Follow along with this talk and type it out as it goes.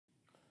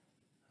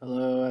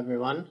Hello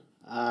everyone.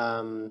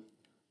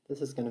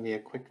 This is going to be a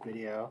quick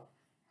video.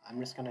 I'm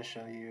just going to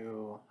show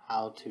you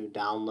how to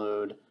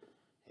download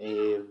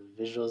a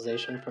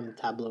visualization from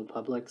Tableau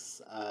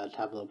Public's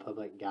Tableau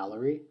Public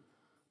Gallery.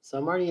 So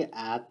I'm already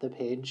at the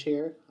page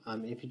here.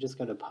 If you just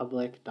go to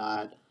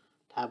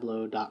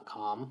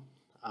public.tableau.com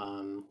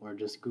or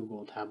just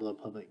Google Tableau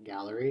Public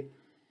Gallery,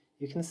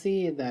 you can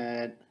see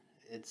that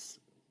it's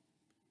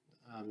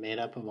made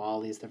up of all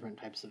these different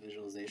types of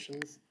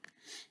visualizations.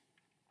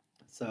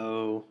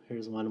 So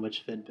here's one: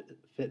 which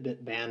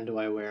Fitbit band do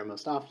I wear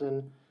most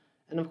often?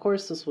 And of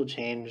course this will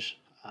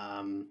change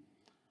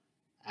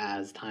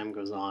as time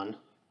goes on.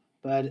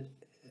 But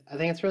I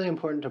think it's really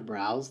important to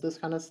browse this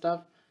kind of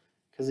stuff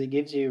because it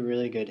gives you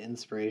really good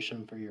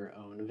inspiration for your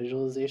own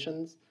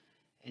visualizations,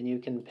 and you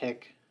can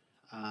pick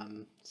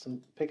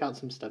out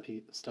some stuff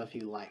you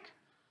like.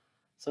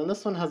 So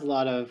this one has a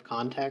lot of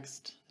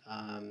context.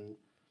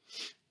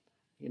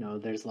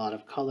 There's a lot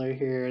of color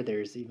here.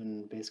 There's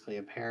even basically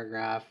a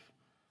paragraph.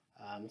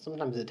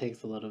 Sometimes it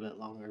takes a little bit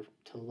longer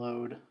to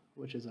load,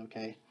 which is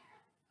okay.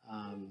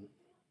 You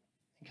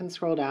can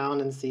scroll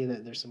down and see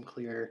that there's some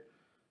clear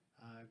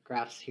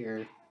graphs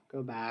here.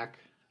 Go back.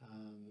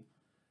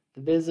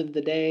 The viz of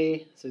the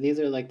day. So these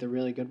are like the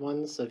really good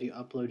ones. So if you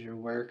upload your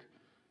work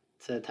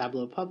to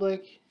Tableau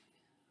Public,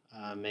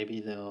 maybe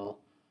they'll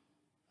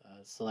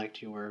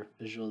select your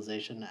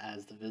visualization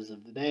as the viz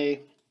of the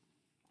day.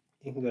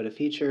 You can go to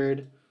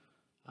featured.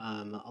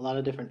 A lot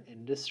of different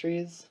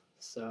industries.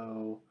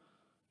 So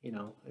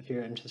if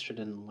you're interested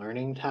in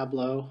learning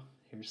Tableau,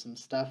 here's some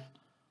stuff.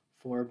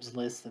 Forbes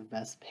list of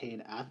best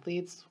paid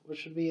athletes,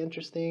 which would be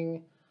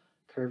interesting.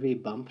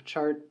 Curvy bump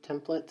chart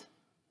template.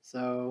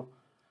 So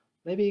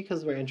maybe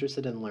because we're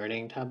interested in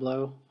learning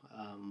Tableau,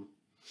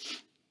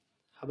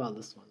 how about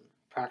this one?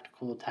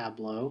 Practical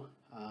Tableau.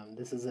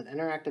 This is an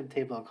interactive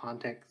table of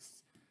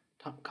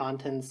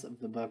contents of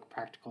the book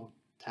Practical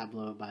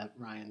Tableau by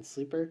Ryan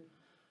Sleeper.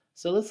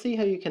 So let's see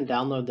how you can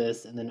download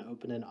this and then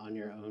open it on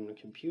your own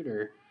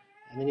computer.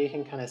 And then you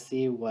can kind of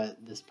see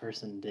what this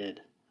person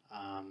did.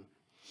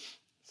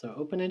 So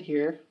open it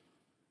here.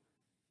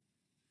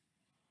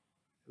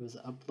 It was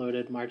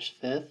uploaded March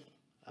 5th.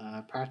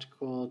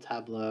 Practical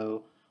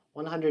Tableau,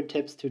 100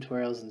 tips,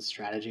 tutorials, and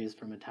strategies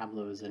from a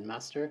Tableau Zen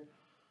Master.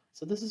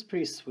 So this is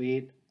pretty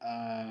sweet.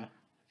 If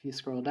you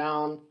scroll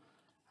down,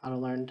 how to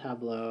learn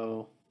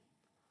Tableau,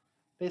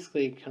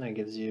 basically kind of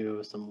gives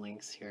you some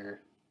links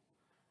here,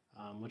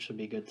 which would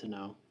be good to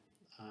know.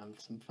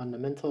 Some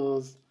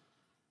fundamentals.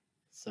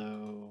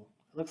 So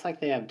it looks like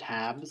they have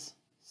tabs.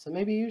 So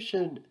maybe you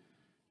should,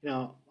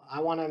 I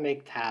want to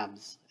make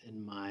tabs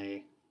in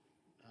my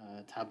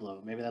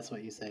Tableau. Maybe that's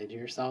what you say to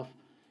yourself.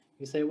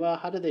 You say, well,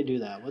 how do they do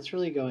that? What's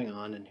really going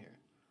on in here?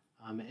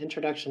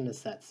 Introduction to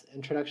sets,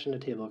 introduction to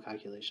table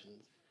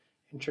calculations,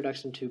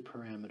 introduction to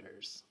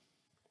parameters.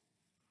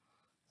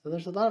 So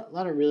there's a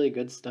lot of really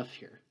good stuff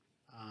here.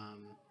 So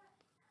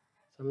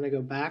I'm going to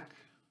go back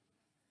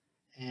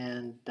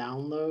and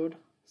download.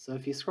 So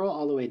if you scroll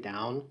all the way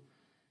down,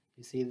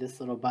 you see this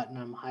little button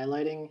I'm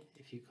highlighting.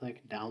 If you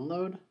click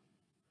download,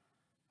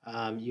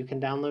 you can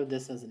download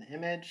this as an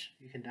image.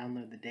 You can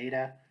download the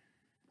data.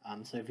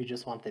 So if you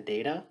just want the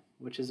data,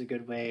 which is a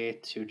good way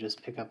to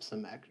just pick up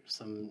some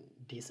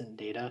decent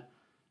data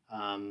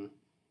from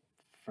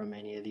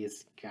any of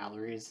these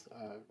galleries,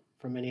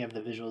 from any of the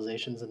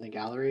visualizations in the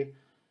gallery,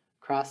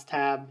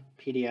 crosstab,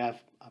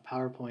 PDF, a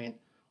PowerPoint,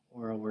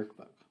 or a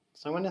workbook.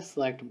 So I'm going to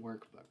select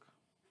workbook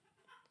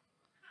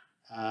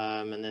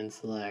and then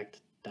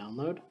select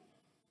download.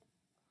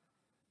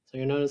 So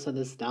you'll notice that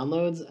this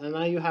downloads, and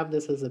now you have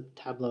this as a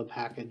Tableau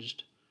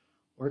packaged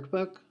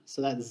workbook.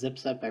 So that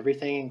zips up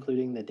everything,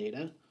 including the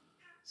data.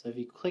 So if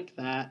you click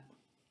that,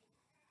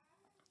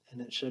 and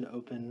it should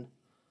open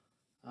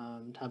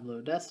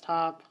Tableau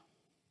desktop.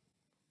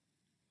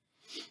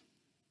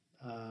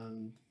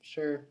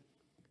 Sure.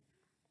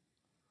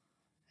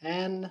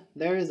 And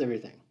there is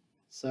everything.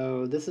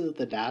 So this is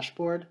the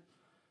dashboard.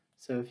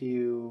 So if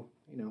you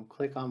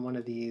click on one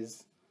of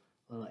these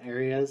little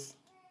areas,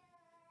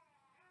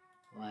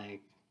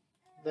 like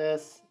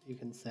this, you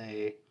can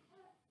say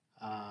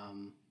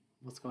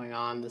what's going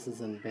on. This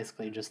is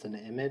basically just an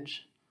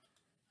image.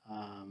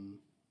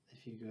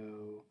 If you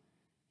go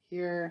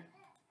here,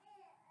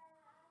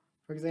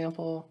 for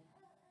example,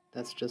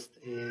 that's just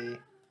a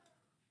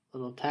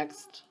little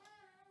text.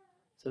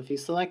 So if you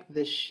select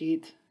this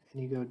sheet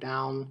and you go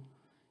down,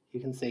 you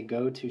can say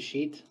go to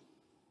sheet.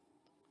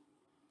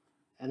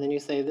 And then you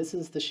say this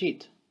is the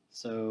sheet.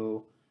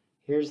 So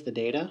here's the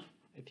data.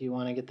 If you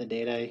want to get the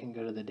data, you can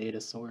go to the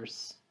data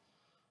source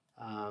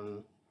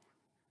and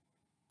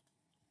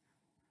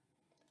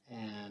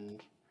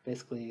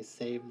basically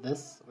save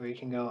this, or you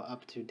can go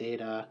up to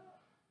data,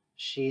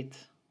 sheet,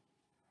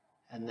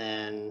 and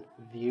then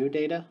view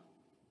data,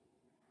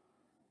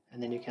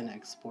 and then you can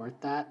export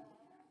that.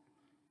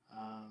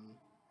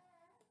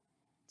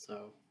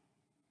 So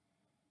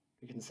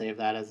you can save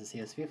that as a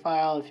CSV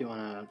file if you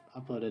want to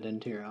upload it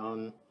into your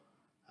own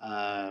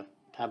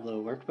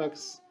Tableau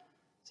workbooks.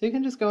 So you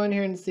can just go in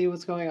here and see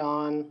what's going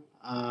on.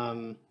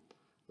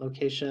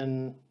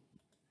 Location,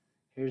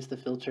 here's the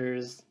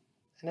filters,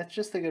 and it's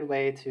just a good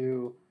way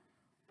to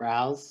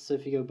browse. So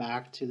if you go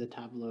back to the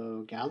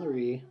Tableau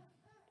gallery,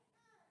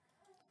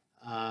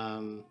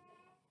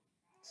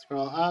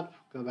 scroll up,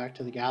 go back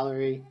to the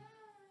gallery,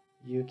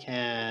 you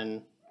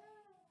can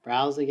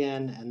browse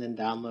again and then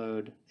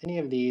download any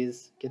of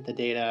these, get the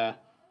data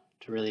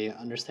to really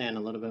understand a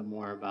little bit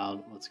more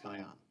about what's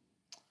going on.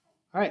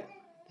 All right,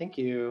 thank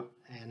you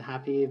and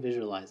happy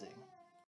visualizing.